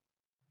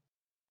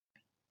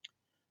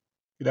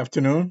Good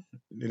afternoon,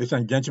 ladies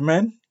and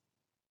gentlemen.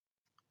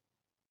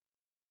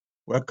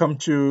 Welcome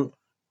to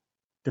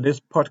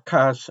today's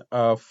podcast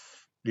of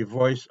The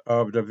Voice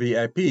of the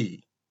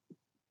VIP.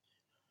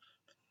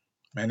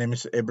 My name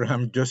is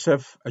Abraham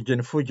Joseph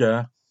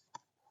Ajenifuja,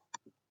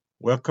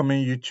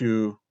 welcoming you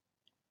to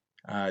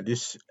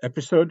this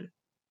episode.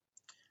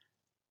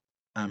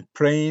 I'm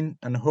praying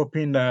and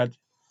hoping that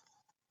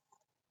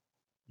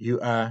you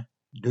are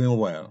doing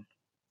well.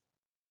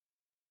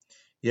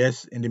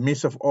 Yes, in the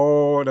midst of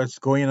all that's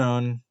going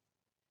on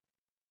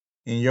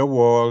in your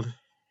world,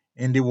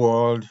 in the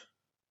world,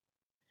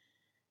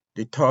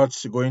 the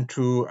thoughts going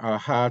through our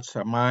hearts,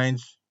 our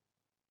minds,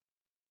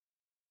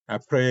 I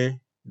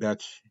pray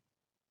that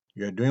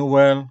you are doing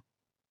well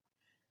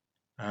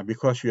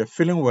because you are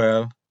feeling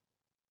well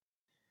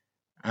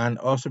and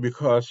also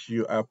because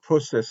you are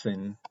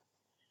processing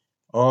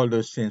all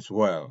those things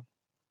well.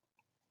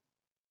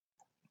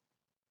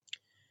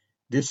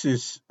 This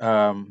is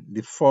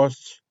the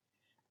first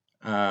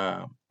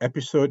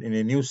episode in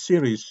a new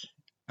series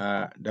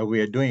that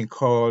we are doing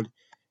called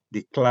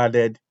the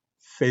Cladded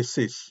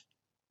Faces.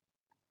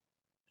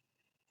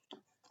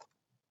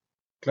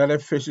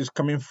 Cladded Faces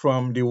coming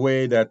from the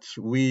way that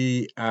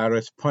we are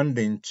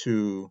responding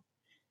to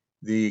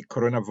the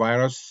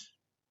coronavirus.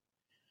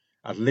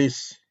 At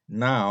least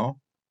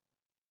now,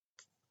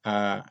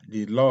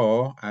 the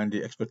law and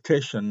the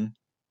expectation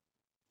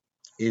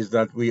is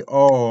that we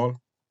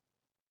all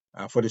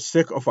for the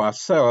sake of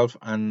ourselves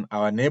and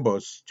our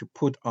neighbors to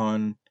put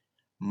on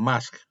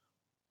masks.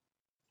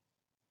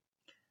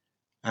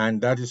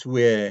 And that is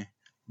where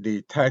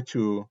the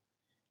title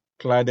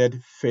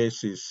Cladded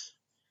Faces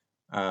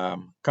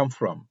come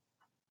from.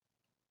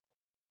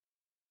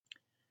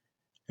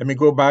 Let me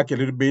go back a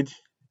little bit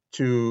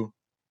to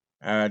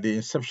the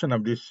inception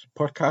of this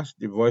podcast,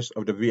 The Voice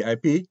of the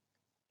VIP.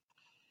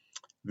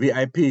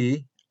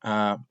 VIP,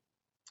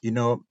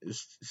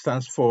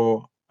 stands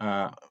for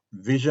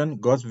vision,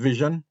 God's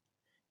vision,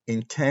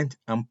 intent,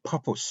 and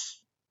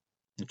purpose.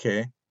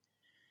 Okay,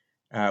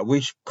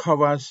 which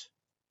covers,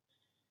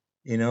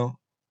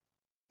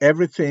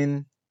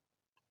 everything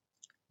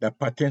that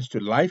pertains to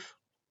life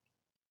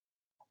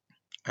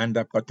and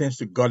that pertains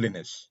to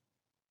godliness.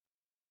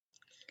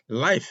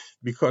 Life,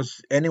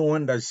 because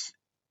anybody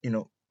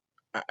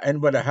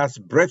that has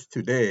breath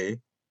today,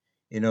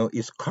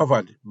 is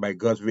covered by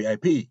God's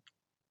VIP.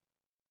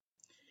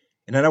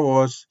 In other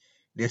words,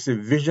 there's a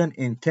vision,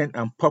 intent,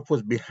 and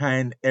purpose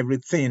behind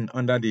everything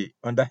under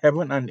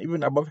heaven and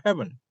even above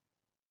heaven.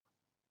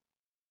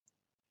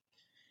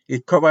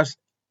 It covers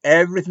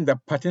everything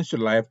that pertains to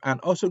life and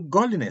also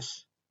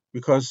godliness,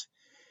 because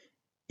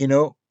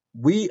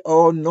we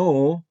all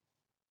know,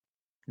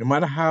 no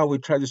matter how we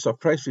try to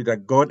suppress it,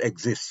 that God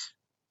exists.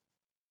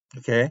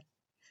 Okay,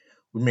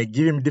 we may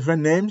give him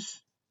different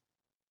names.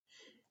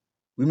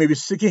 We may be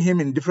seeking him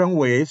in different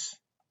ways.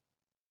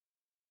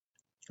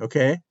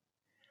 Okay,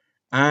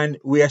 and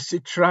we are still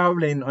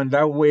traveling on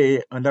that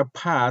way, on that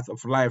path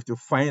of life to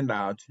find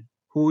out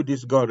who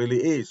this God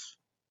really is.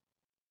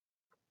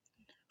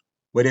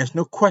 But there's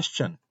no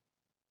question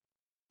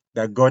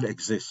that God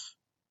exists.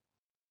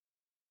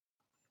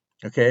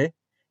 Okay,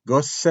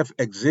 God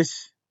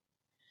self-exists.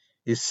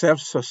 He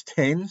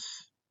self-sustains.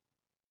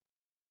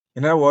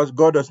 In other words,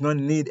 God does not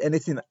need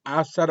anything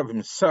outside of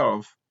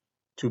himself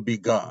to be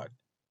God.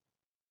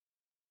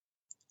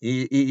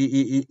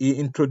 He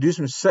introduced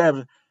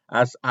himself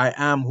as I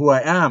am who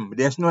I am.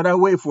 There's no other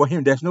way for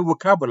him. There's no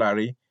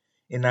vocabulary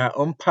in our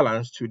own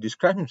parlance to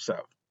describe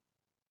himself.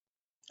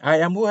 I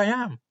am who I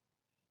am.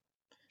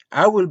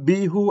 I will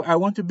be who I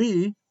want to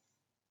be,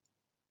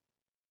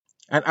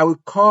 and I will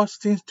cause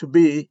things to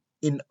be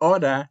in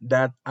order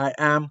that I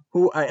am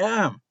who I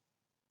am.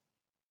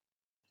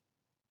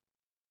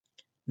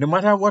 No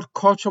matter what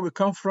culture we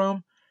come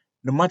from,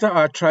 no matter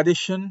our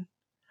tradition,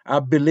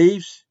 our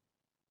beliefs,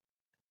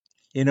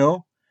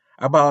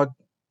 about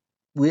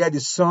where the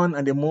sun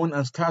and the moon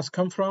and stars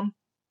come from,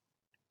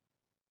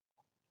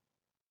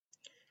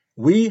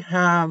 we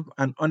have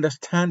an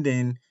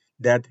understanding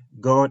that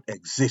God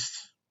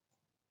exists.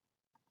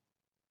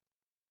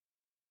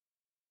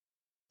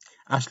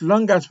 As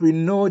long as we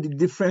know the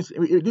difference,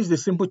 this is a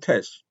simple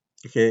test,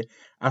 okay?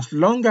 As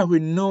long as we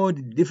know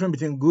the difference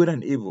between good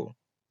and evil,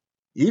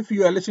 if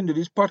you are listening to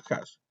this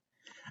podcast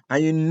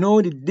and you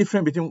know the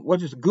difference between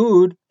what is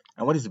good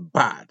and what is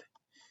bad,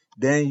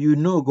 then you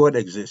know God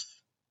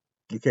exists,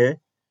 okay?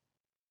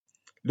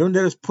 Don't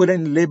just put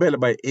any label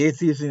by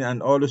atheism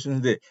and all those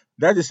things there.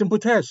 That's a simple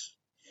test.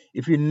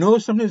 If you know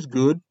something is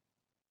good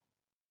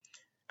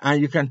and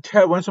you can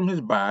tell when something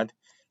is bad,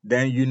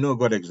 then you know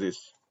God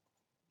exists.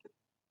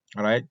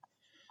 All right?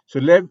 So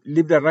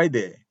leave that right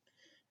there.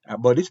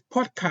 But this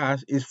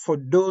podcast is for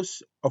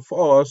those of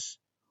us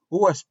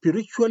who are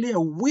spiritually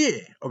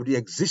aware of the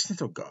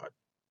existence of God.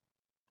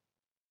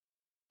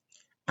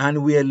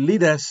 And we are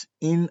leaders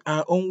in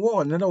our own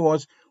world. In other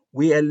words,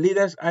 we are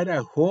leaders either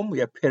at home,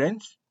 we are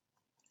parents,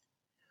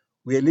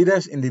 we are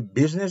leaders in the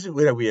business,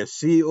 whether we are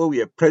CEO,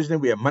 we are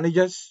president, we are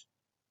managers,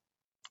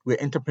 we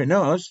are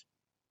entrepreneurs.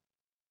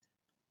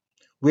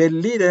 We're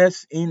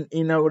leaders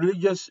in our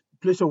religious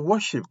place of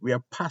worship. We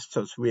are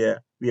pastors. We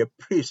are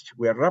priests.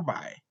 We are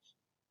rabbi.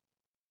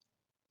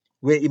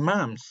 We're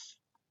imams.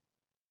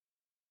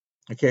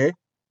 Okay,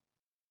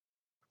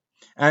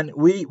 and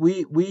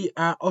we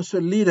are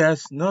also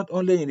leaders not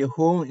only in the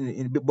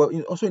home, but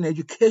also in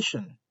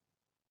education,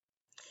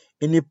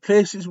 in the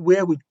places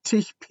where we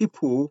teach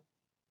people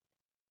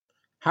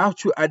how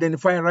to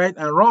identify right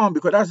and wrong,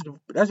 because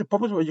that's the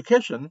purpose of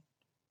education.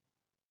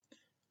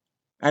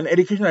 And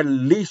education that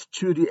leads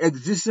to the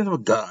existence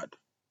of God.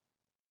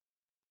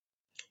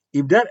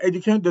 If that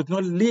education does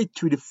not lead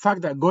to the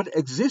fact that God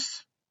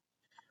exists,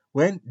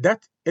 when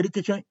that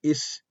education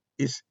is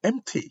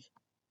empty,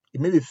 it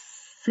may be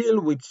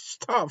filled with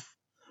stuff,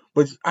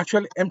 but it's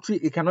actually empty.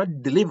 It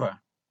cannot deliver.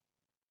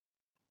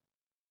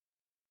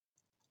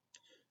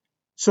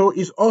 So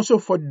it's also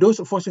for those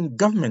of us in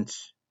government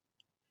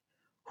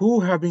who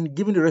have been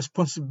given the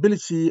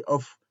responsibility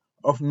of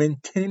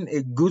maintaining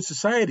a good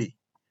society,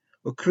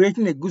 or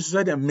creating a good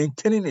society and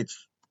maintaining it,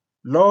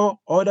 law,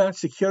 order,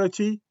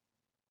 security,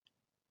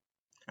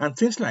 and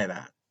things like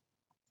that.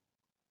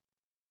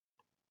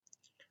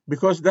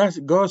 Because that's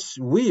God's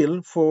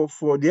will for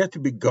there to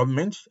be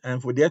government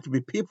and for there to be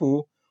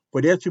people,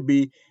 for there to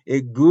be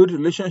a good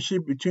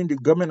relationship between the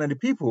government and the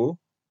people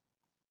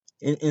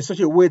in such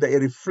a way that it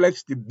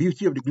reflects the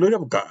beauty of the glory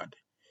of God.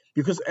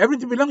 Because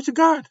everything belongs to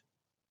God.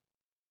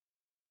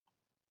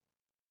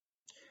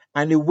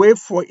 And the way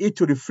for it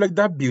to reflect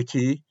that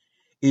beauty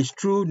is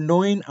through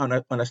knowing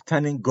and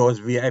understanding God's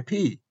VIP.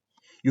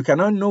 You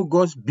cannot know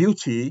God's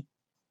beauty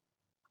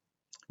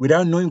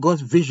without knowing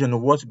God's vision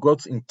of what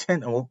God's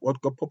intent and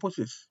what God's purpose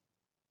is.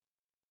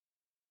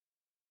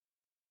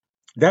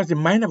 That's the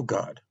mind of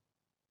God.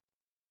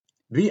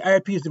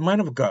 VIP is the mind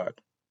of God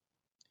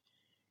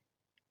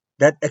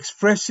that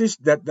expresses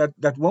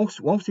that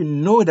wants to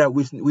know that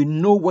we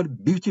know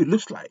what beauty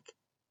looks like.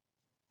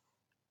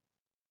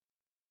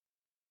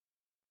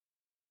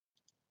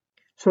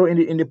 So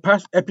in the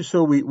past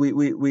episode,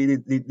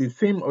 the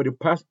theme of the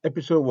past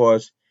episode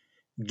was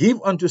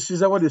give unto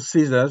Caesar what is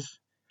Caesar's,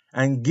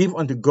 and give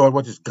unto God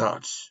what is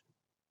God's.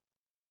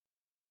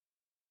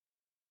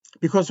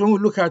 Because when we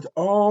look at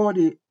all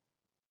the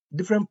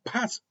different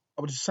parts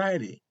of the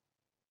society,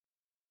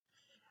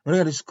 we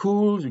look at the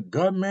schools, the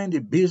government, the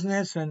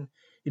business, and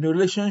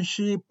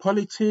relationship,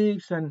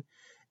 politics, and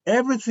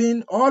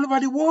everything all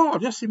over the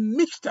world, just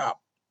mixed up.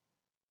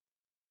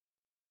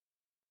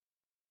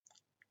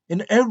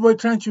 And everybody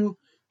trying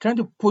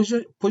to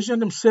position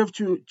themselves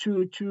to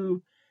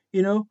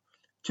you know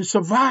to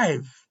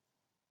survive.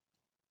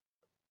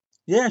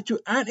 Yeah, to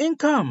earn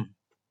income,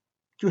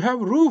 to have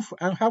roof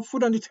and have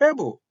food on the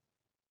table.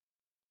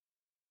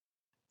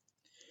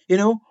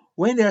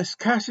 When there's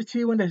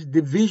scarcity, when there's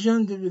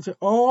division, there's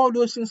all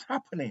those things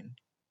happening.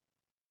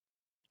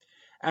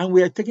 And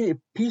we are taking a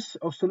piece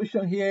of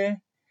solution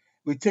here,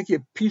 we take a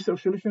piece of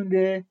solution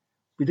there,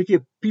 we take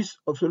a piece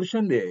of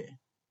solution there.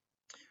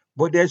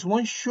 But there's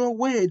one sure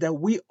way that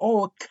we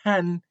all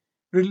can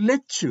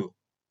relate to,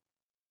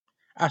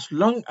 as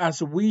long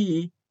as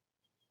we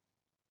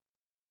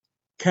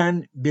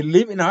can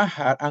believe in our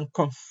heart and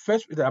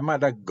confess with our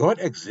mouth that God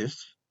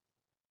exists.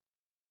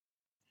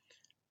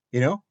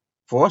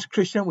 For us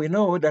Christians, we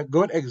know that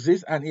God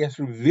exists and He has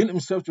revealed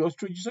Himself to us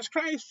through Jesus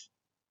Christ.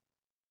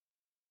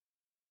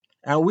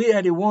 And we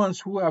are the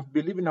ones who have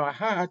believed in our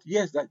heart,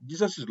 yes, that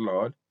Jesus is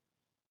Lord,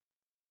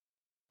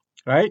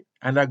 right?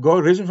 And that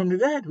God raised Him from the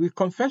dead. We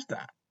confess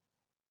that.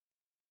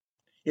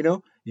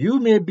 You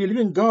may believe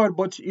in God,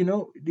 but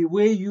the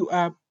way you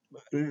are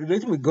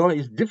relating with God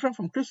is different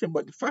from Christian.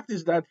 But the fact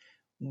is that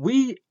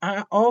we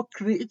are all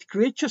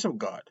creatures of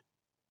God.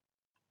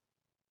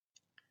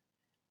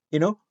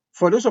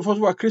 For those of us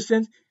who are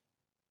Christians,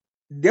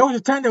 there was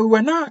a time that we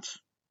were not.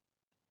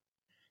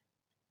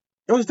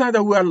 There was a time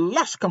that we were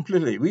lost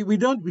completely. We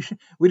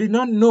did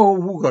not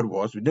know who God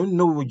was. We don't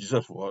know who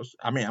Jesus was.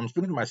 I mean, I'm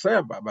speaking to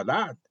myself about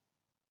that.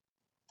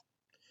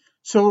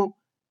 So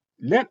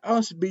let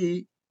us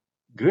be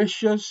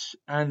gracious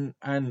and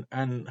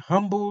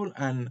humble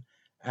and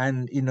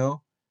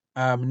know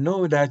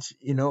that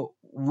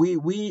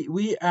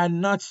we are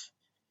not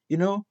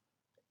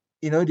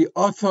the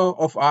author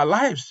of our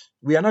lives.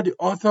 We are not the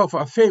author of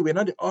our faith. We are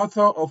not the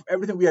author of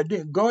everything we are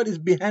doing. God is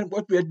behind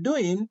what we are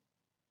doing.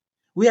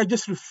 We are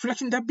just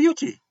reflecting that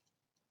beauty.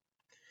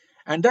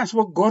 And that's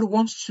what God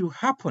wants to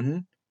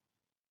happen,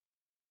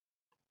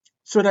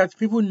 so that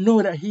people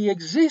know that He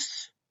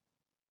exists.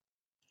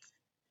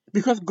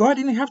 Because God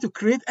didn't have to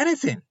create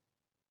anything.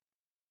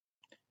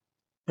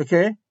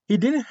 Okay? He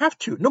didn't have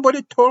to.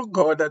 Nobody told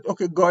God that,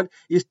 okay, God,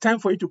 it's time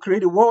for you to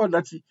create a world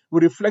that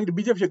will reflect the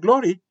beauty of your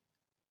glory.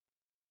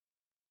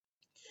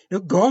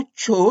 God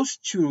chose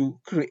to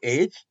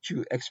create,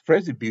 to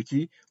express the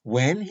beauty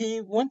when He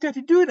wanted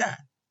to do that.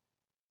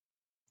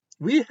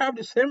 We have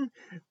the same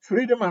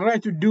freedom and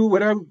right to do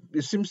whatever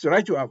it seems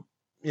right to have,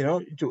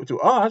 to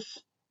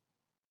us.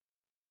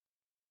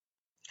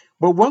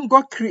 But when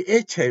God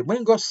created,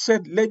 when God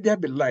said, let there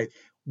be light,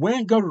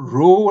 when God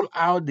rolled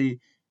out the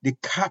the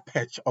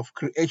carpet of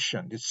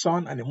creation, the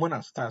sun and the moon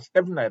and stars,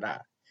 everything like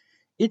that.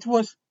 It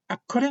was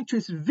according to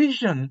his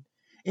vision,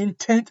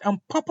 intent, and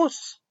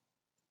purpose.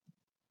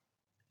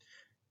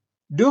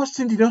 Those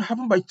things did not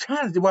happen by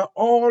chance. They were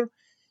all,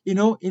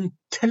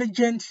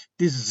 intelligent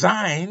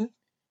design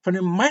from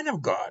the mind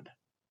of God,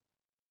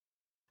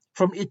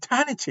 from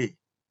eternity.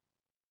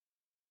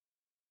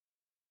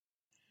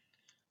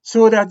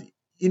 So that,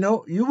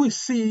 you will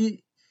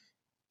see,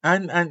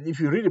 and if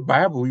you read the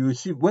Bible, you will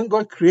see when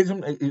God creates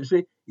them, you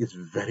say it's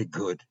very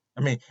good.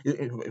 I mean,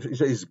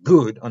 it's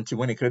good until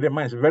when he created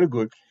man, it's very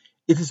good.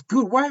 It is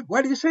good.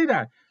 Why do you say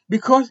that?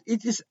 Because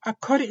it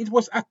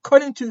was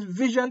according to his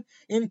vision,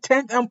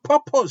 intent, and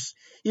purpose.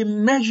 He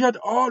measured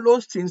all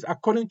those things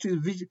according to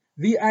his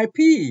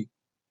VIP.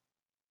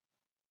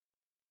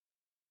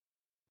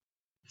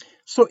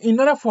 So in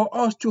order for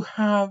us to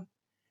have,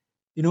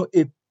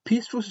 a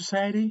peaceful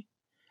society,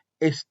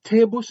 a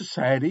stable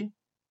society,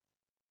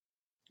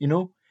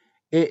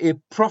 a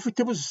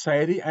profitable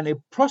society and a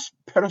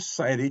prosperous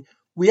society,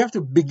 we have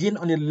to begin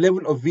on a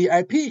level of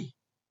VIP,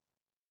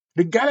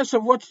 regardless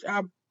of what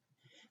our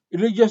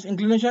religious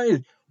inclination is.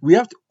 We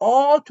have to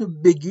all to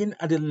begin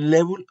at the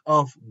level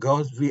of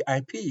God's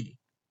VIP.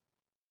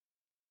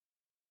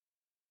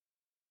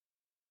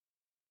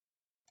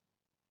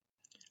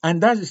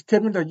 And that's the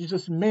statement that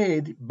Jesus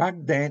made back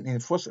then in the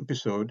first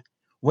episode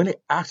when he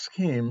asked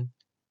him,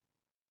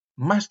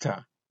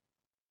 Master,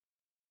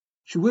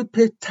 should we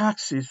pay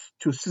taxes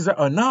to Caesar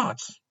or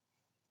not?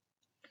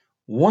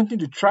 Wanting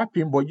to trap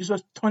him, but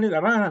Jesus turned it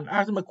around and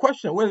asked him a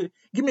question. Well,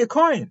 give me a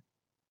coin.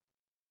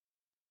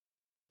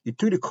 He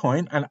took the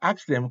coin and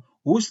asked them,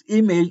 whose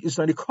image is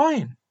on the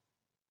coin?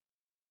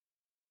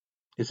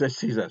 He said,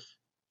 Caesar's.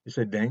 He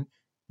said, then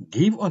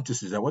give unto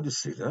Caesar what is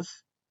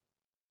Caesar's.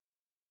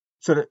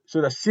 So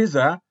that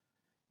Caesar,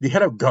 the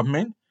head of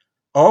government,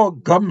 all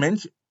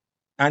government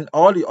and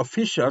all the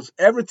officials,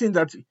 everything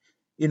that,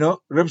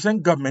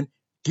 represent government,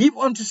 give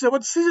unto Caesar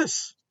what is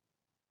Caesar's.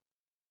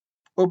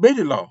 Obey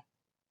the law,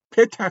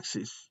 pay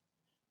taxes,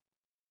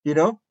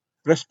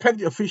 respect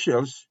the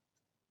officials,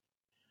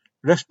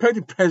 respect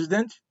the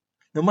president,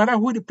 no matter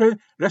who the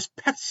president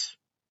respects.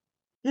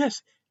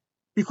 Yes,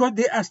 because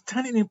they are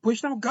standing in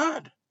position of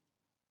God.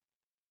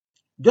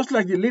 Just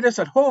like the leaders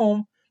at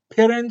home,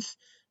 parents,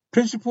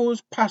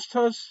 principals,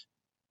 pastors,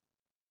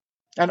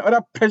 and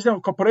other presidents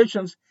of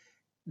corporations,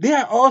 they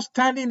are all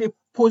standing in a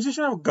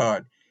position of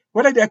God,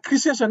 whether they are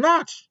Christians or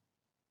not.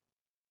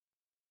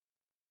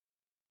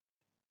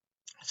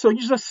 So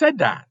Jesus said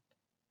that.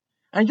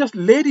 And just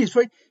ladies,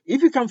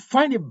 if you can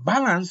find a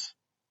balance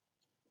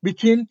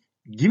between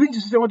giving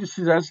to Caesar what is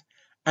Caesar's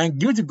and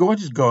giving to God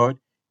what is God,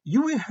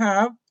 you will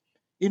have,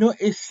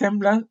 a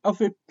semblance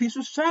of a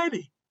peaceful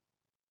society.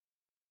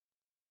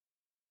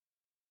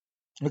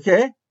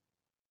 Okay?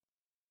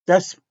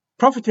 That's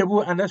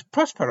profitable and that's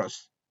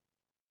prosperous.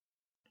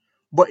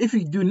 But if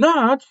you do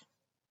not,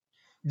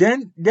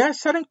 then there are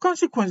certain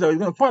consequences that are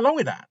going to follow along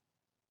with that.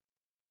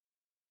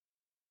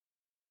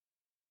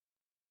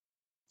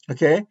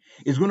 Okay?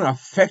 It's going to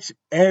affect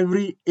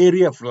every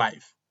area of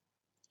life.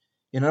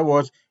 In other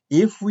words,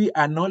 if we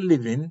are not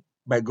living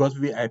by God's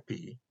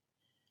VIP,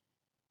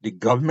 the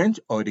government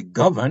or the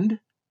governed,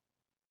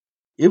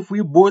 if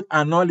we both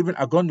are not living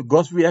according to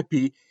God's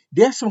VIP,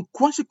 there's some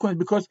consequence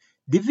because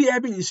the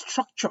VIP is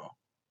structure.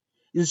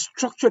 It's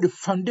structure, the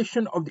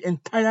foundation of the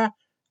entire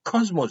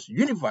cosmos,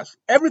 universe,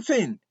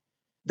 everything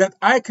that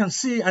I can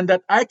see and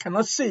that I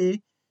cannot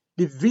see.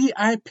 The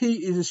VIP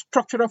is the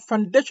structural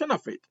foundation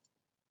of it.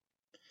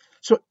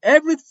 So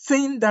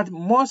everything that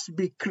must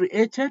be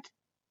created,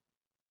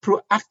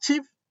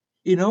 proactive,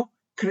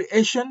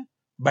 creation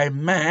by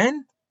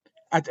man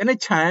at any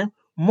time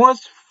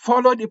must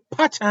follow the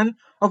pattern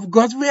of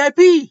God's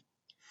VIP.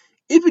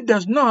 If it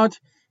does not,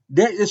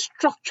 there is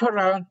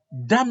structural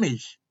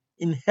damage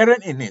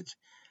inherent in it.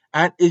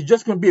 And it's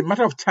just going to be a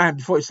matter of time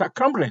before it starts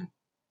crumbling.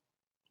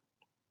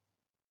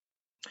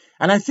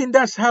 And I think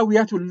that's how we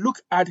have to look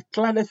at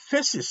cladded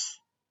faces.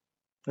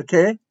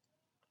 Okay?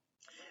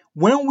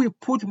 When we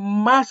put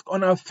mask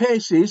on our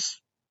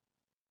faces,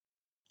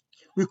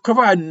 we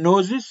cover our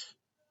noses,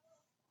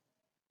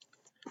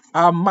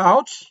 our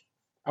mouths,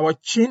 our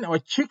chin, our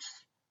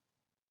cheeks.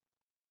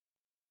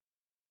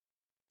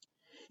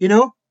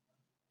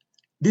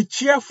 The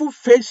cheerful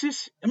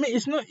faces, I mean,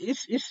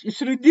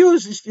 it's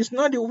reduced. It's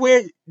not the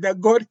way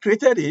that God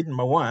created it,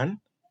 number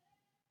one.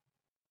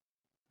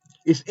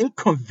 It's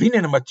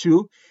inconvenient, number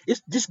two.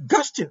 It's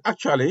disgusting,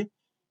 actually.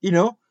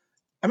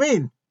 I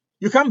mean,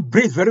 you can't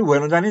breathe very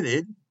well underneath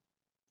it.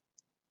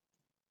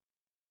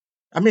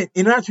 I mean,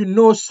 in order to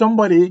know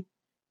somebody,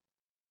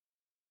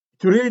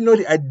 to really know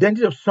the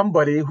identity of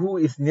somebody who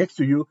is next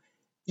to you,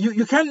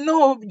 you can't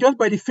know just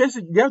by the face.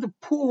 You have to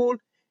pull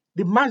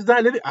the mask down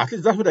a little. At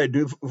least that's what I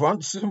do. If I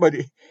want to see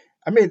somebody,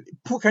 I mean,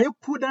 can you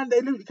pull down a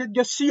little? You can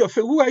just see your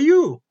face. Who are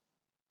you?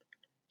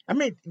 I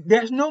mean,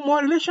 there's no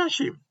more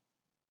relationship.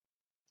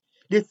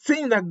 The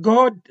thing that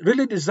God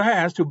really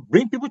desires to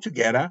bring people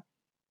together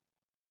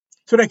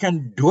so they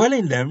can dwell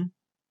in them,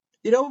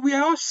 we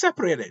are all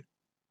separated.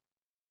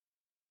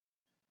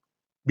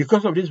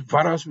 because of this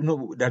virus,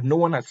 that no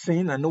one has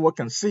seen and no one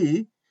can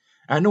see,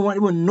 and no one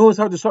even knows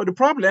how to solve the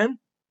problem.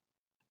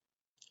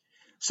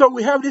 So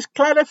we have these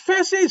cladded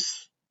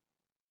faces,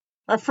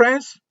 my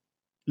friends,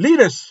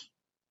 leaders.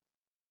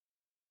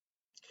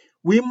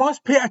 We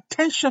must pay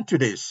attention to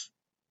this,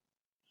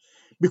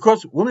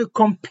 because when we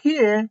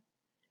compare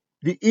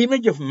the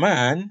image of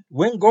man,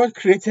 when God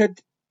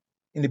created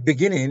in the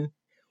beginning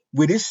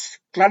with this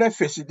cladded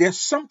faces, there's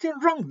something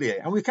wrong there,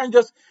 and we can't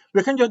just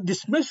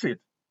dismiss it.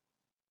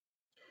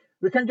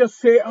 We can't just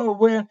say, oh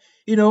well,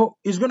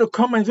 it's going to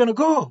come and it's going to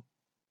go,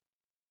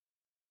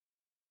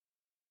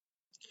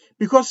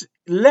 because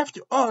left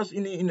to us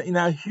in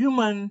our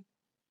human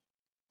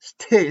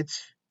state,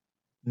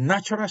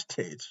 natural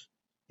state,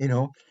 we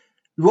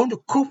want to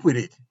cope with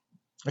it.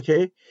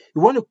 Okay,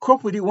 we want to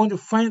cope with it. We want to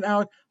find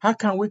out how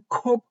can we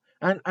cope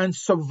and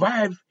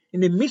survive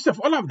in the midst of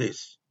all of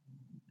this.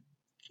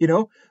 We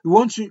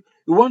want to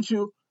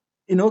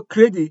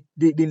create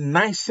the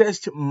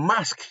nicest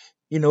mask,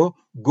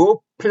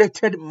 gold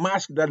plated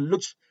mask that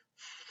looks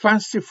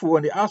fanciful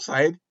on the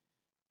outside,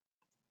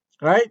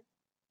 right?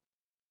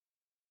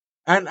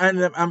 And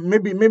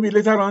maybe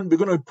later on we're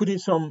going to put in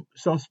some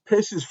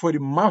spaces for the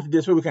mouth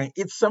there so we can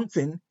eat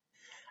something.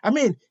 I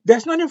mean,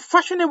 there's nothing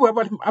fashionable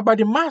about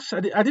the mask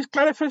at these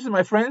cladded faces,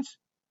 my friends,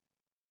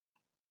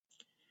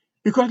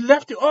 because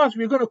left to us,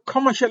 we're going to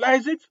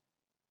commercialize it.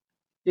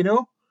 You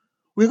know,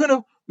 we're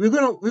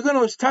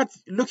gonna start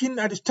looking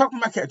at the stock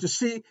market to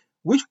see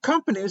which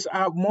companies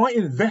are more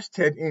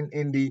invested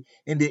in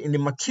the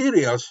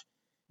materials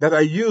that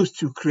are used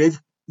to create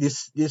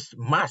this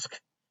mask,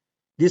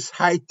 this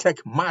high tech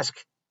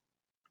mask.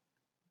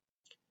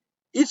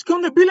 It's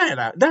gonna be like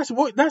that. That's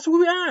what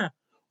we are.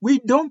 We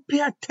don't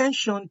pay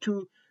attention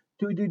to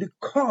the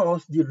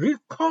cause, the real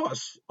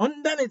cause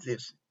underneath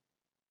this.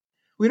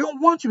 We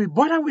don't want to be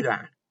bothered with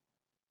that.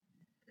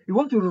 We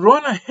want to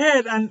run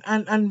ahead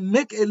and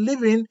make a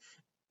living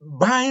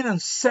buying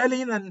and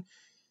selling and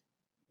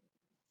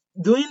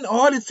doing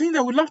all the things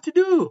that we love to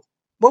do.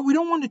 But we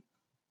don't want to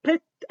pay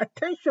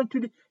attention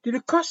to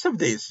the cost of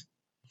this.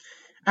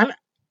 And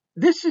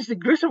this is the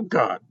grace of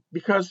God,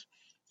 because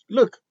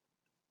look,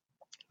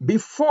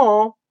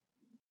 before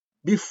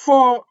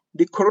before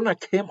the corona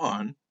came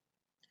on,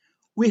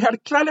 we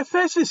had clear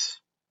faces.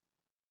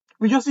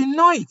 We just didn't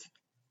know it.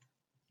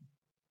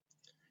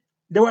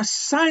 There were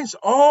signs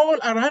all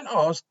around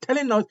us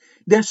telling us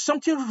there's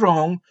something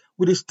wrong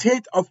with the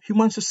state of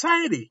human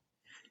society.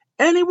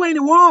 Anywhere in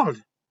the world,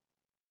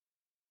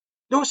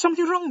 there was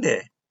something wrong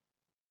there.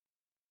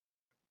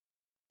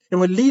 There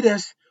were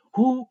leaders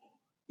who,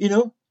 you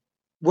know,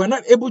 were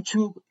not able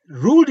to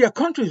rule their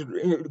countries,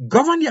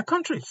 govern their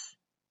countries.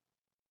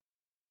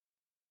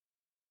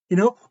 You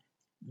know,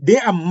 they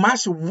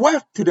amass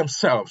wealth to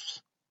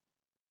themselves.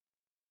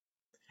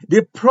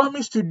 They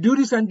promise to do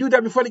this and do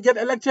that before they get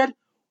elected.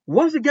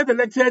 Once they get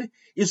elected,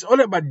 it's all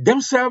about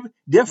themselves,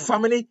 their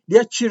family,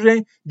 their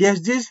children.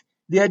 There's this,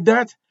 there's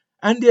that,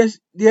 and there's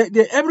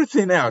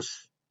everything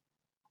else.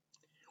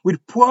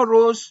 With poor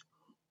roads,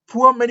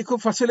 poor medical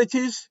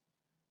facilities,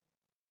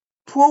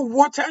 poor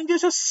water, and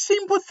just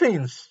simple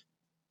things.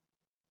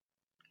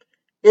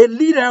 A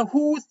leader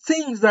who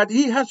thinks that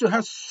he has to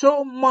have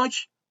so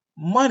much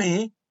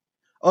money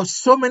or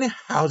so many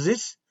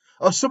houses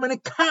or so many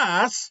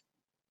cars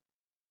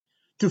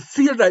to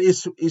feel that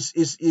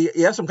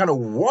he has some kind of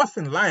worth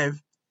in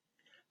life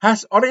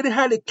has already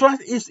had a class.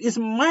 His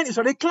mind is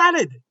already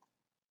clouded.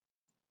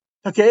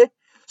 Okay,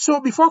 so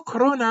before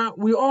Corona,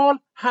 we all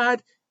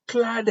had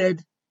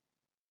clouded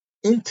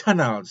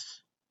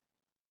internals.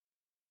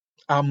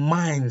 Our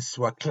minds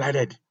were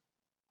clouded.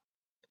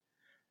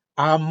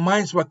 Our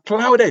minds were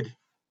clouded.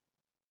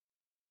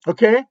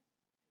 Okay,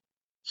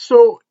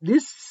 so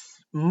this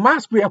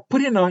mask we are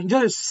putting on is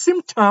just a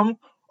symptom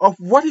of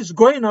what is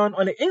going on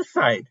the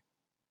inside.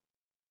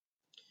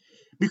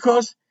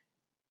 Because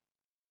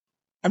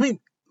I mean,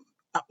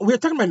 we're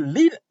talking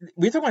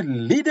about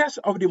leaders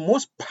of the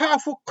most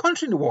powerful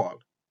country in the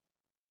world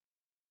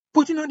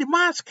putting on the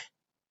mask.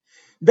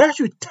 That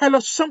should tell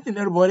us something,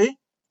 everybody.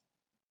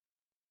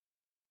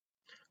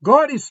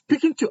 God is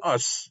speaking to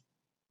us.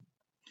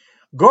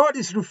 God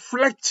is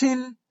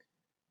reflecting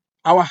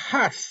our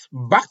hearts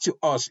back to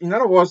us. In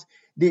other words,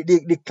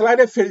 the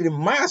clouded face, the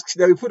masks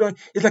that we put on,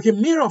 is like a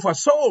mirror of our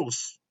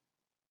souls.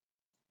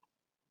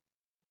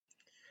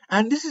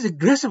 And this is the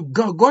grace of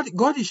God.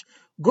 God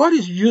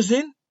is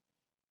using,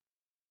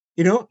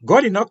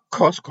 God did not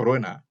cause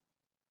Corona.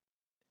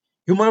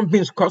 Human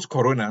beings caused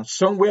Corona.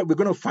 Somewhere we're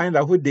going to find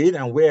out who did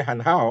and where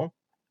and how.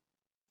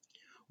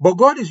 But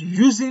God is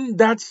using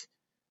that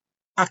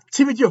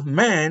activity of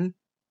man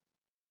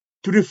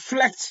to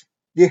reflect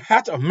the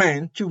heart of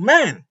man to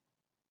man.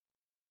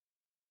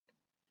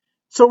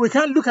 So we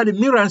can't look at the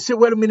mirror and say,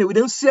 wait a minute, we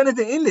don't see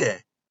anything in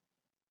there.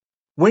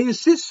 When you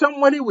see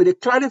somebody with a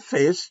clouded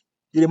face,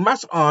 with a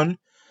mask on,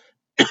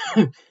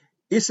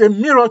 it's a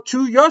mirror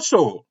to your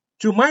soul,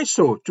 to my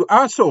soul, to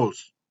our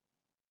souls.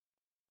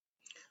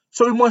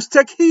 So we must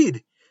take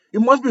heed. We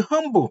must be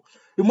humble.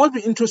 We must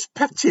be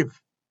introspective.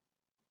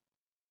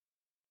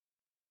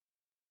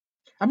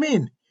 I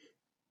mean,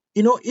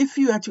 if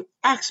you are to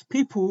ask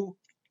people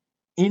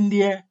in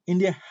their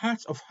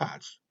hearts of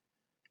hearts,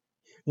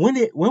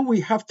 when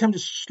we have time to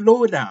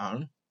slow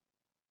down,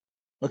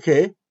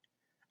 okay,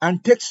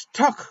 and take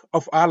stock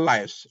of our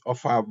lives,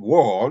 of our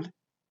world,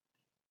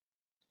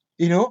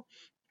 you know,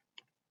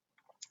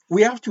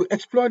 we have to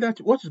explore that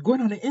what's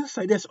going on the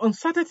inside. There's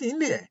uncertainty in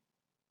there.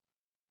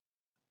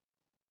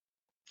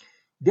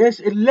 There's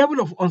a level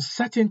of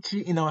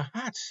uncertainty in our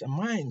hearts and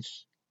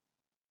minds.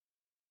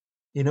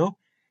 You know,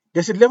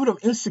 there's a level of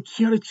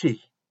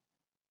insecurity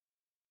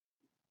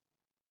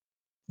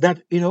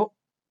that, no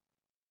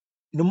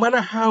matter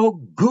how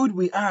good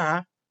we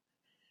are,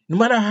 no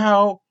matter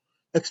how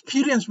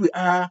experienced we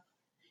are,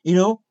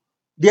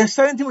 there are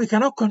certain things we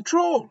cannot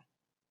control.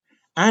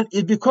 And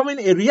it's becoming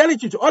a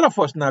reality to all of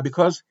us now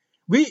because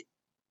the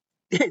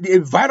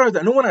virus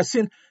that no one has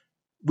seen,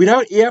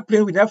 without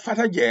airplanes, without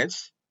fighter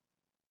jets,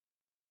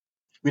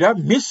 without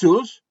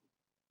missiles,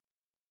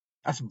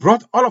 has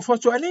brought all of us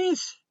to our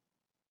knees.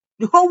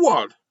 The whole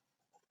world.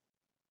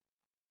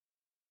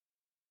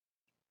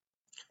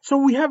 So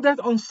we have that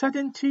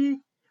uncertainty.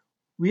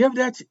 We have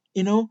that,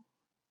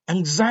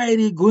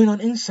 anxiety going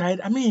on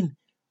inside. I mean,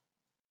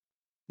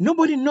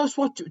 nobody knows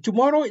what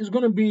tomorrow is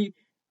going to be.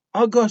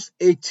 August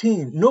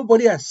 18.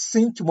 Nobody has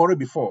seen tomorrow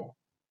before.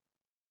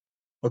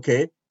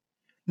 Okay?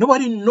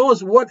 Nobody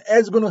knows what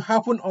else is going to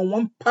happen on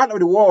one part of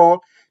the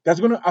world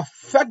that's going to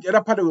affect the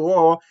other part of the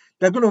world,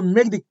 that's going to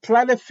make the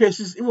cladded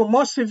faces even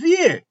more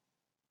severe.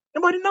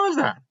 Nobody knows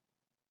that.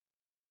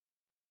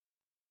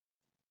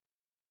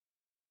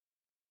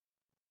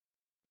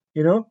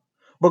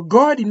 But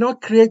God did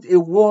not create a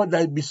world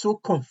that would be so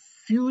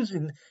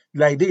confusing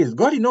like this.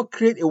 God did not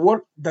create a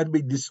world that would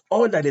be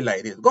disorderly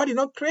like this. God did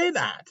not create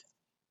that.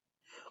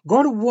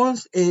 God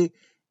wants a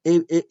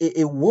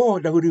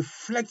world that will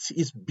reflect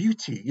His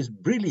beauty, His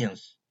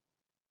brilliance,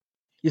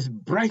 His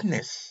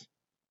brightness,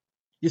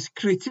 His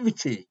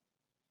creativity,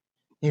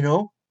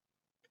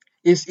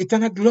 His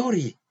eternal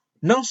glory,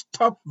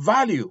 non-stop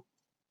value.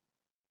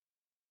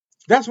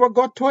 That's what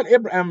God told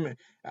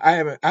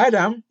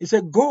Adam. He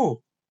said,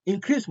 go,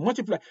 increase,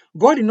 multiply.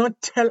 God did not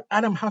tell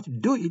Adam how to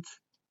do it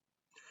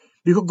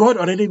because God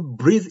already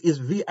breathed His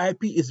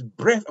VIP, His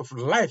breath of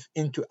life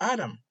into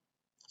Adam.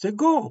 He said,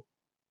 go,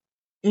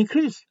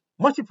 increase,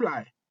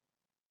 multiply.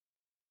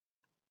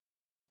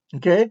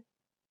 Okay?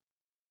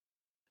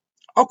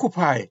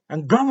 Occupy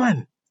and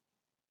govern.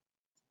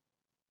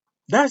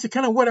 That's the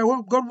kind of what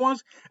God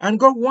wants, and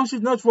God wants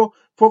it not for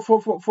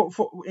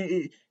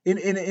in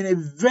a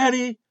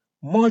very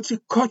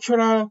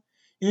multicultural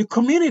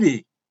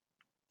community,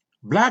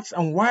 blacks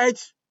and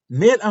whites,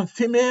 male and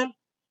female,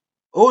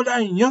 older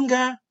and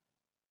younger,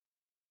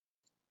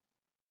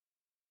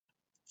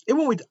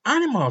 even with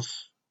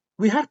animals.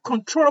 We had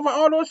control over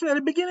all those things at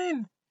the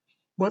beginning,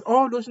 but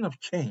all those things have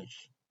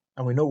changed,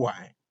 and we know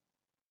why.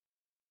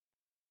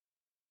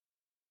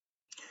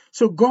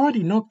 So God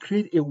did not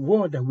create a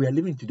world that we are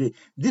living today.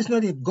 This is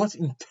not God's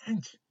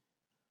intent.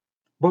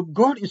 But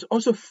God is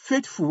also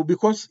faithful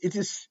because it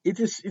is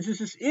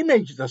His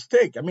image at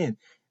stake. I mean,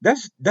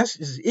 that's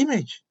His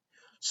image.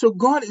 So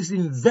God is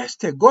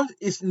invested. God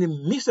is in the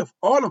midst of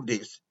all of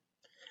this,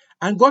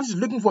 and God is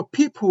looking for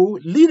people,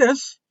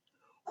 leaders,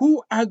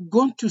 who are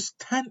going to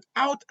stand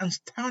out and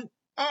stand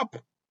up.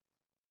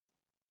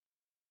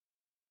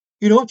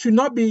 To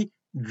not be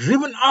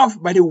driven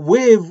off by the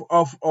wave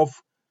of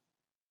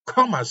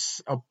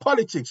commerce or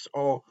politics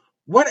or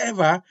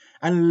whatever,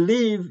 and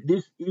leave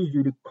this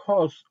issue, the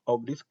cause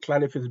of this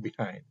cladded faces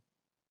behind.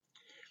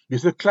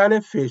 Because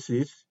cladded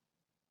faces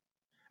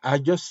are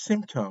just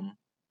symptom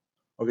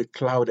of a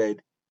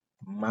clouded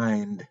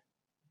mind.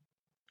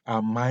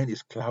 Our mind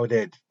is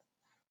clouded,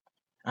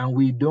 and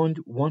we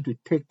don't want to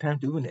take time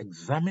to even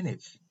examine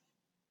it.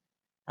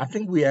 I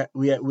think we are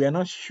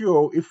not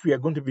sure if we are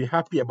going to be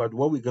happy about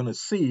what we're going to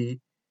see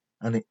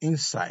on the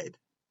inside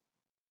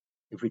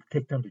if we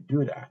take time to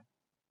do that.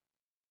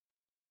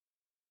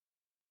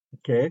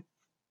 Okay?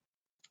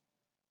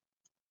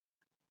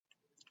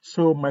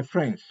 So, my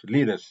friends,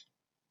 leaders,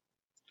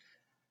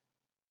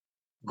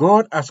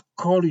 God has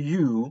called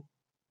you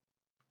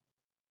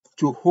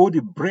to hold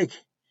a break,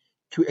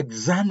 to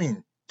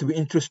examine, to be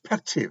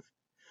introspective,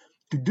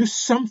 to do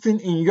something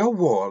in your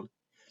world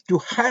to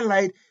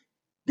highlight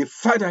the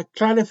fact that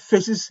cladded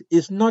faces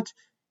is not,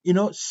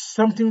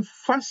 something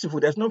fanciful.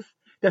 There's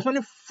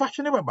nothing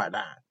fashionable about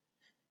that.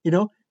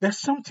 There's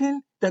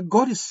something that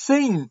God is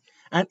saying,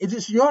 and it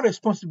is your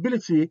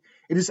responsibility.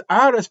 It is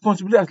our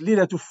responsibility as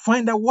leader to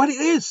find out what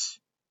it is.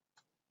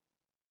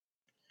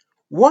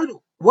 What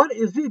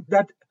is it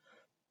that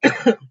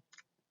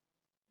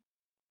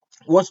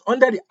was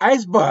under the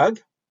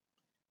iceberg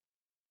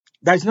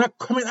that is not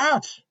coming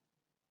out?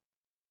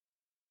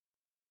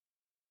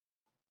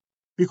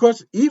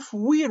 Because if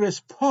we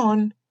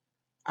respond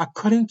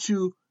according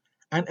to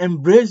and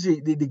embrace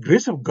the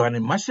grace of God, the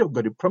mercy of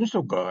God, the promise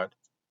of God,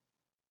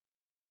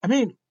 I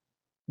mean,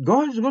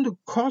 God is going to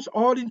cause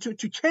all into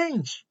to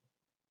change.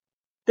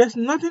 There's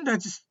nothing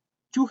that is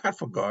too hard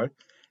for God.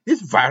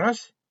 This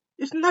virus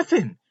is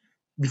nothing.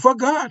 before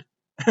God.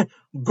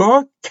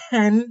 God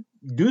can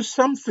do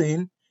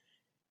something.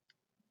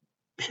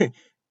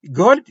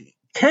 God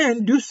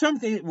can do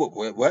something.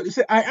 Well, he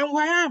said, I am who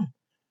I am.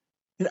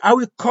 And I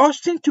will cause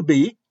things to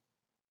be.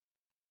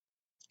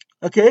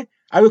 Okay?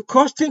 I will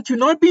cause things to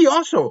not be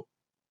also,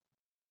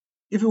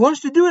 if he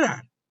wants to do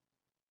that.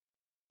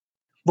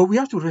 But we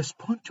have to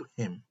respond to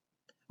him.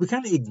 We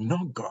can't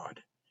ignore God.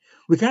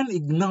 We can't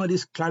ignore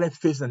this cladded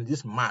face and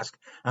this mask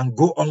and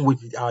go on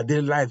with our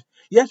daily life.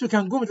 Yes, we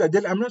can go with our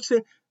daily. I'm not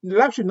saying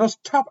life should not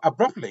stop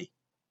abruptly.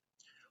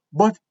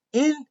 But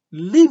in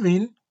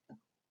living,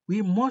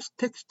 we must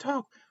take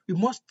stock. We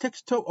must take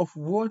stock of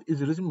what is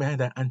the reason behind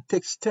that and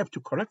take steps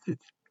to correct it.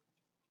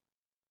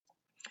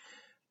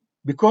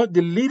 Because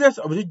the leaders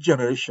of this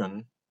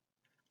generation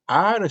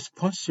are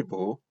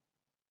responsible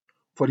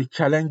for the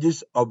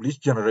challenges of this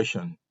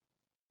generation.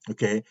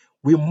 Okay,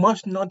 we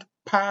must not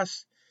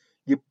pass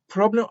the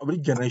problem of this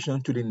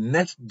generation to the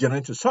next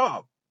generation to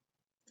solve.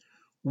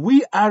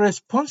 We are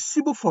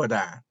responsible for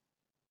that.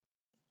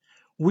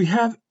 We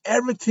have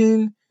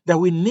everything that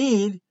we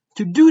need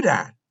to do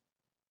that.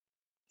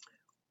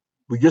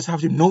 We just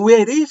have to know where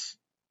it is,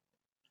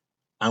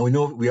 and we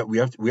know we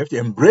have to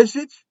embrace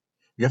it,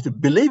 we have to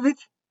believe it,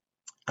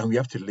 and we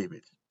have to live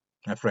it.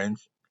 My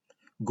friends,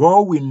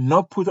 God will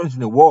not put us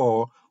in a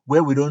war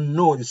where we don't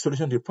know the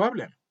solution to the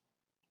problem.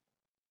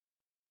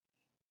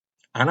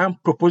 And I'm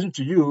proposing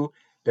to you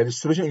that the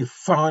solution is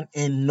found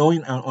in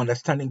knowing and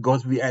understanding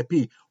God's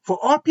VIP for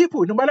all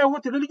people, no matter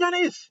what the religion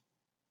is.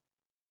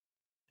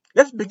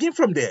 Let's begin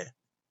from there.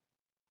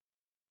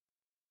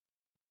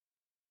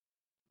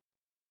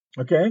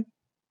 Okay?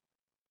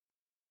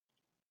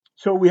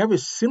 So we have a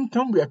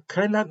symptom, we are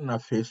carrying out in our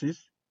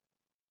faces,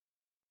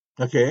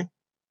 okay,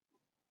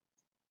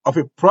 of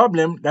a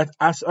problem that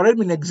has already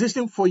been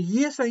existing for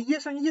years and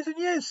years and years and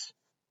years.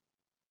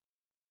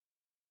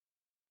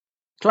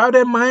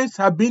 Clouded minds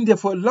have been there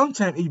for a long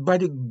time. It's by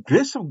the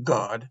grace of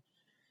God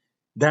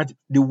that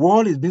the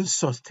world is being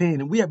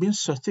sustained. We are being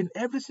sustained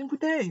every single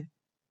day.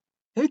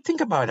 Hey,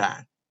 think about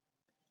that.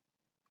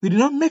 We do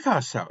not make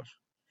ourselves.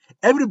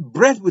 Every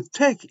breath we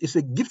take is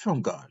a gift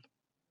from God.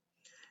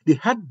 The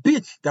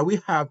heartbeat that we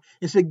have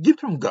is a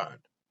gift from God.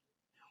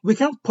 We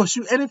can't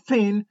pursue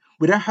anything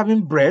without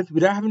having breath,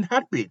 without having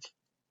heartbeat.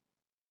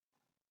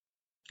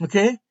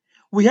 Okay?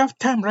 We have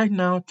time right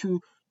now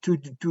to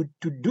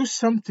do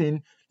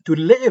something, to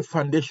lay a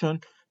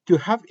foundation, to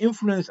have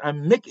influence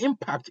and make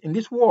impact in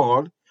this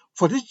world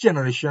for this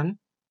generation.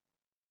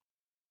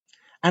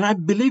 And I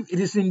believe it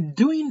is in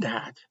doing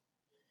that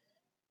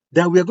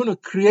that we are going to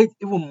create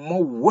even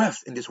more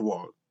wealth in this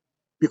world.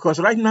 Because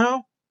right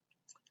now,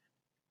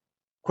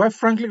 quite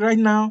frankly, right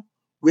now,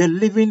 we are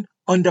living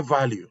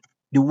undervalued.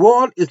 The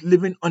world is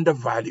living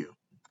undervalued.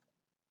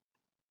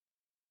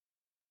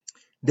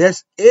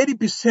 There's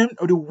 80%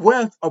 of the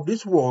wealth of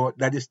this world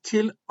that is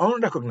still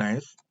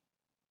unrecognized,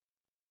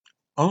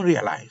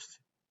 unrealized.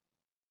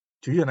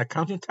 To use an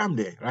accounting term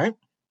there, right?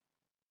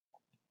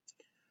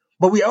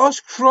 But we all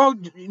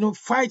struggle,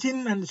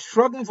 fighting and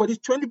struggling for this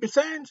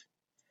 20%.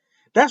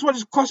 That's what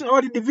is causing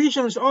all the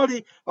divisions, all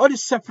the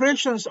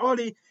separations, all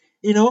the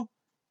you know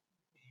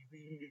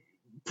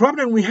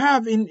problem we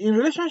have in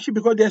relationship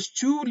because there's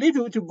too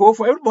little to go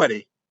for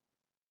everybody.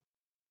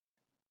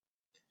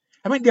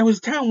 I mean, there was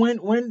a time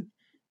when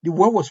the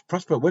world was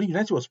prosperous, when the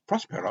United States was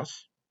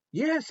prosperous.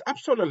 Yes,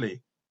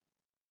 absolutely.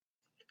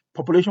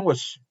 Population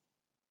was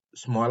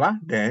smaller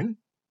then.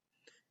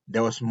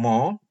 There was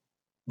more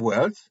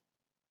wealth,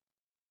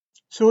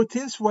 so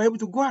things were able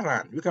to go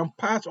around. We can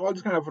pass all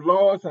these kind of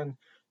laws and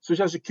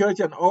social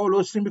security and all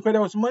those things because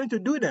there was money to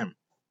do them.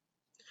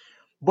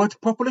 But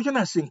population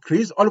has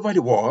increased all over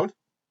the world,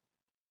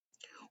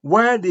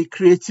 while the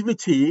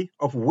creativity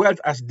of wealth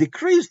has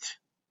decreased.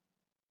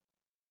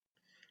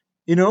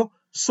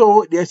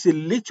 So there's a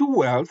little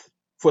wealth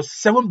for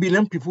 7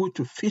 billion people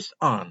to feast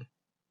on.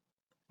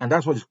 And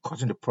that's what is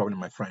causing the problem,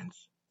 my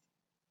friends.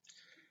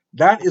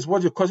 That is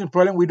what is causing the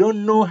problem. We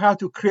don't know how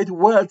to create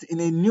wealth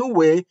in a new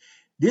way.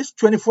 This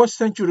 21st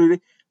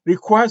century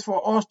requires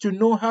for us to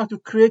know how to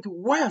create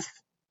wealth,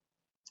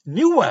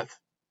 new wealth.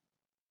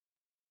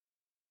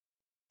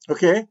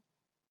 Okay?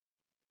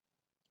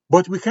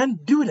 But we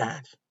can't do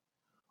that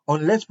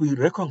unless we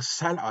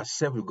reconcile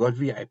ourselves with God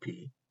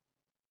VIP,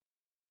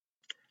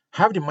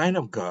 have the mind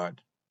of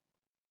God,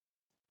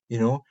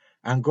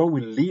 and God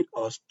will lead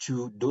us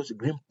to those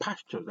green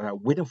pastures that are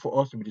waiting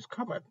for us to be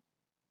discovered.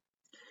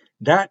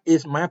 That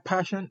is my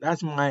passion.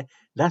 That's my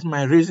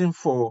reason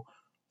for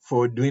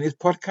doing this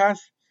podcast,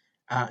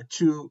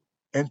 to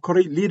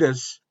encourage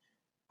leaders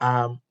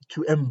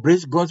to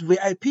embrace God's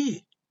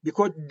VIP,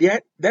 because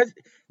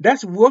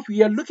that's what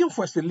we are looking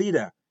for as a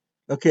leader.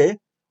 Okay,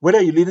 whether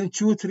you're leading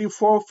 2, 3,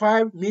 4,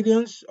 5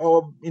 millions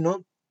or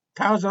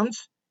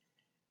thousands,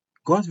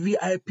 God's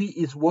VIP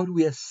is what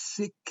we are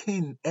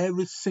seeking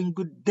every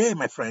single day,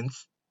 my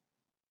friends.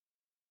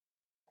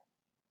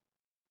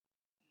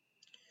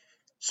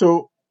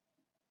 So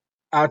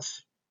at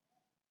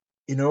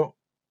you know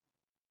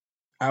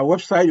our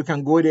website, you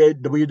can go there,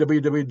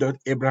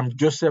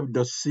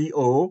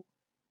 www.abrahamjoseph.co.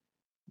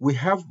 We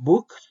have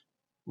books,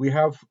 we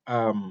have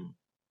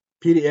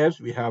PDFs,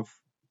 we have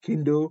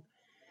Kindle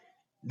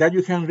that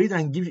you can read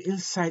and give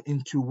insight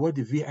into what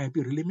the VIP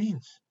really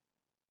means.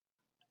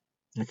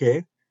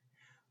 Okay,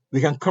 we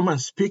can come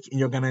and speak in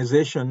your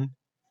organization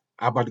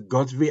about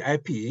God's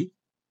VIP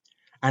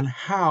and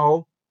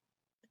how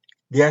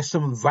there are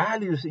some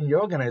values in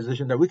your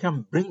organization that we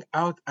can bring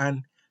out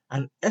and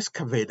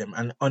excavate them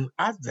and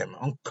unearth them,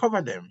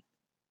 uncover them.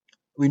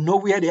 We know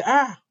where they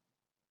are.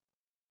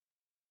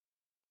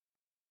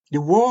 The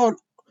world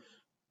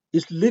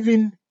is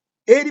living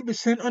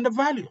 80% on the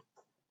value.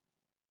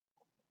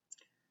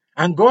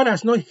 And God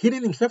has not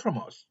hidden himself from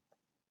us.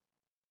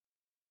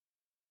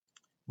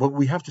 But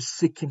we have to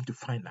seek him to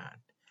find that.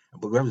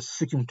 But we have to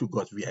seek him to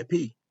God's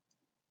VIP.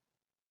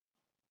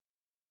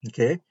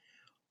 Okay?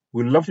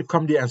 We love to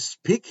come there and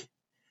speak.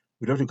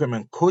 We love to come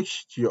and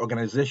coach to your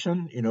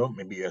organization.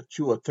 Maybe you have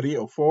 2 or 3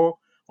 or 4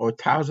 or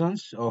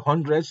thousands or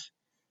hundreds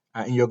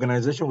in your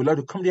organization. We love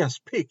to come there and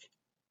speak.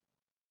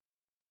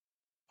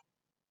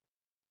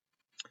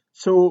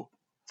 So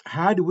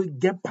how do we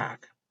get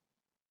back?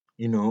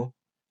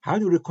 How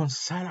do we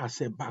reconcile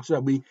ourselves back so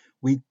that we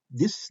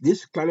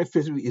this cladded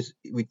faces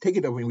we take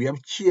it up when we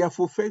have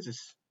cheerful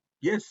faces.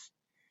 Yes,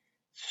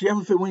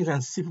 cheerful faces, when you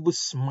can see people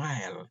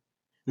smile,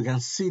 you can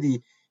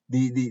see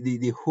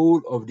the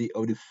whole of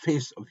the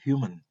face of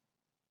human,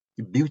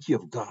 the beauty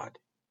of God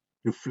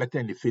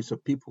reflected in the face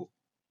of people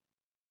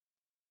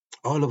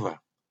all over.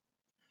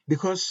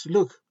 Because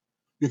look,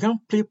 you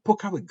can't play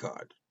poker with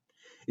God.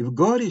 If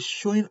God is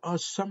showing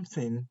us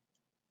something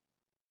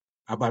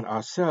about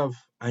ourselves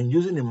and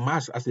using the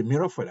mask as a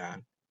mirror for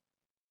that,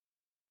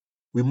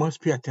 we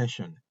must pay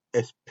attention,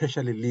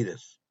 especially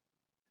leaders.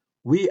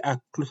 We are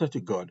closer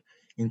to God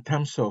in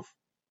terms of,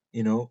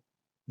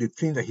 the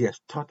things that he has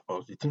taught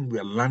us, the things we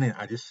are learning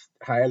at this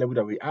higher level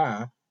that we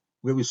are,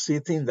 where we see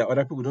things that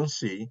other people don't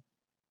see.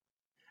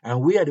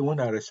 And we are the ones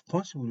that are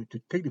responsible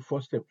to take the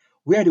first step.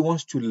 We are the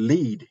ones to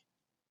lead.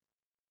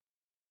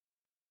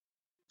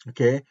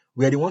 Okay?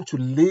 We are the ones to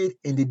lead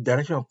in the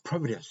direction of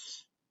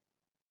providence.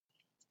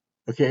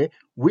 Okay?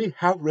 We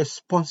have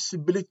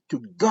responsibility to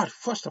God,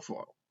 first of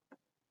all.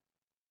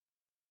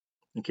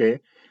 Okay?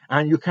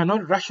 And you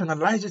cannot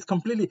rationalize it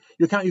completely.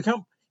 You can't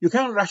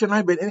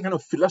rationalize by any kind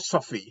of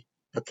philosophy.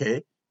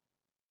 Okay?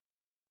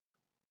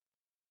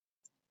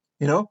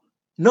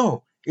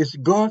 No, it's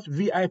God's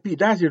VIP.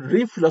 That's the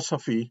real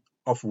philosophy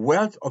of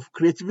wealth, of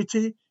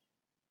creativity,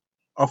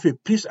 of a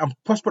peace and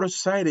prosperous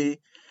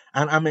society.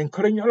 And I'm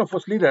encouraging all of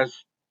us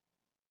leaders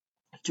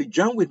to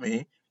join with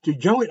me, to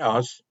join with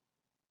us,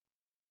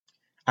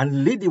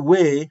 and lead the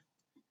way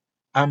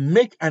and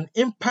make an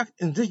impact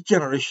in this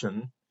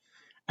generation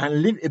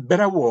and leave a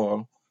better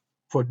world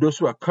for those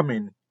who are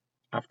coming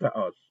after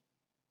us.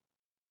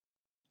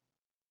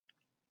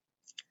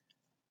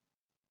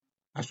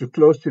 As we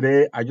close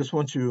today, I just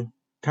want to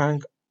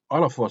thank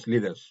all of us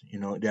leaders.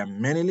 There are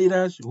many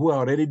leaders who are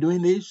already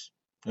doing this.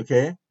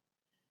 Okay.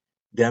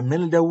 There are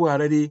many that were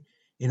already,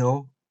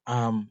 on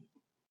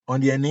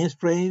their knees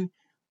praying,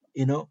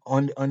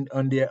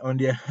 on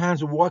their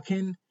hands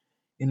working,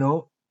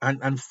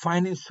 and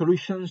finding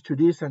solutions to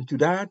this and to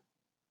that,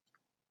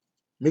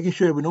 making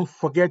sure we don't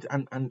forget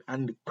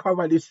and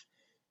cover this,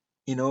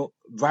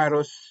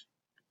 virus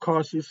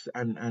causes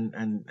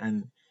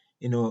and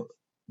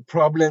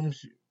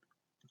problems,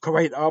 cover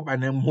it up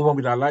and then move on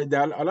with our life. There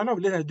are a lot of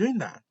leaders doing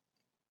that.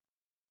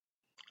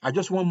 I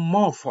just want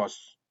more of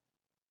us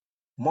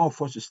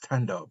to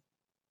stand up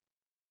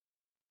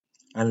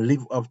and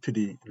live up to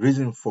the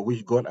reason for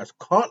which God has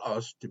called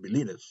us to be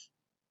leaders.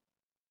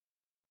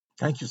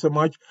 Thank you so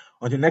much.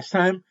 Until next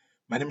time,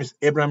 my name is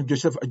Abraham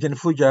Joseph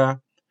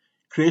Ajenifuja,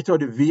 creator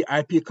of the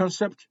VIP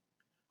concept,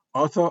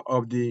 author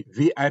of the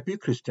VIP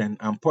Christian,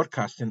 and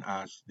podcasting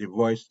as the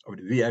voice of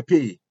the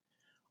VIP.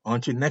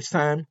 Until next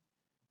time,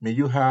 may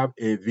you have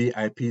a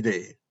VIP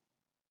day.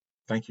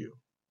 Thank you.